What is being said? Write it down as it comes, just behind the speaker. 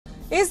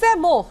Is there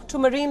more to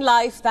marine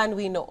life than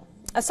we know?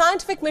 A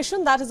scientific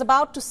mission that is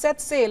about to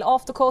set sail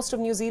off the coast of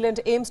New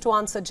Zealand aims to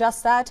answer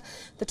just that.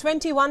 The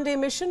 21-day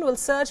mission will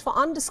search for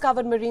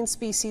undiscovered marine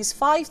species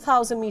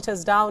 5,000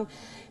 meters down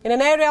in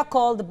an area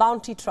called the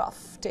Bounty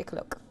Trough. Take a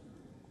look.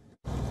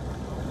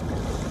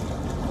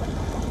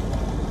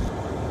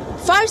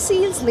 Fur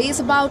seals laze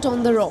about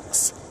on the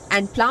rocks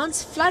and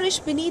plants flourish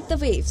beneath the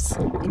waves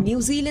in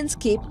New Zealand's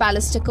Cape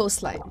Palliser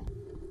coastline.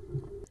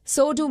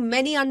 So do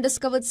many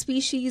undiscovered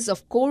species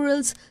of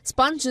corals,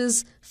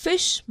 sponges,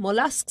 fish,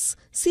 mollusks,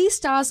 sea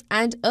stars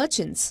and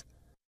urchins.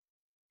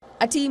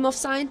 A team of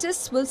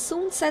scientists will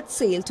soon set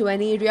sail to an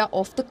area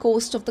off the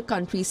coast of the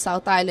country's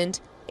South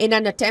Island in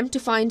an attempt to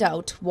find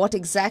out what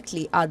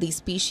exactly are these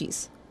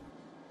species.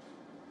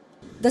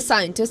 The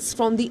scientists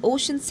from the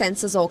Ocean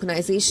Sensors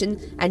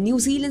Organisation and New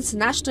Zealand's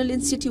National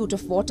Institute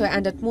of Water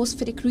and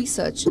Atmospheric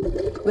Research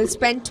will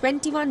spend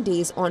 21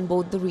 days on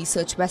board the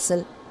research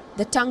vessel,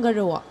 the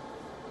Tangaroa.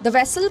 The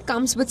vessel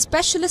comes with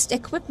specialist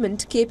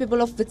equipment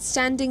capable of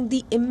withstanding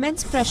the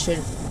immense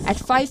pressure at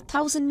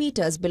 5,000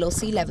 meters below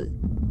sea level.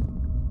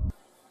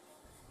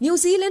 New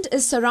Zealand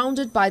is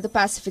surrounded by the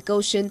Pacific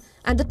Ocean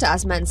and the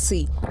Tasman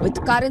Sea,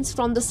 with currents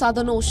from the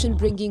Southern Ocean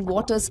bringing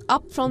waters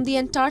up from the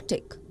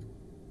Antarctic.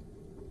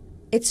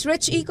 Its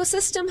rich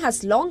ecosystem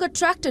has long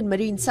attracted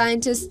marine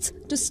scientists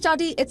to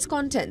study its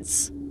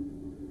contents.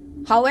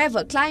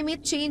 However,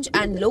 climate change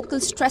and local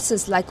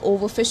stresses like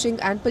overfishing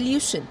and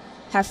pollution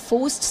have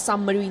forced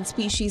some marine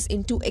species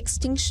into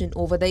extinction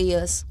over the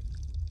years.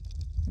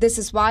 This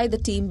is why the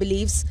team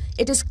believes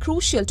it is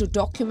crucial to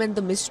document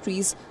the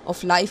mysteries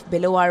of life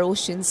below our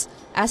oceans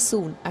as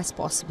soon as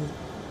possible.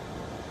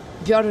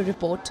 Bureau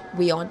Report,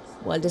 WION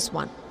World is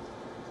One.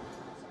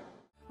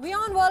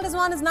 WION World is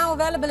One is now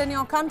available in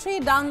your country.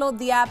 Download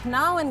the app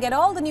now and get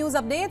all the news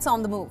updates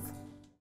on the move.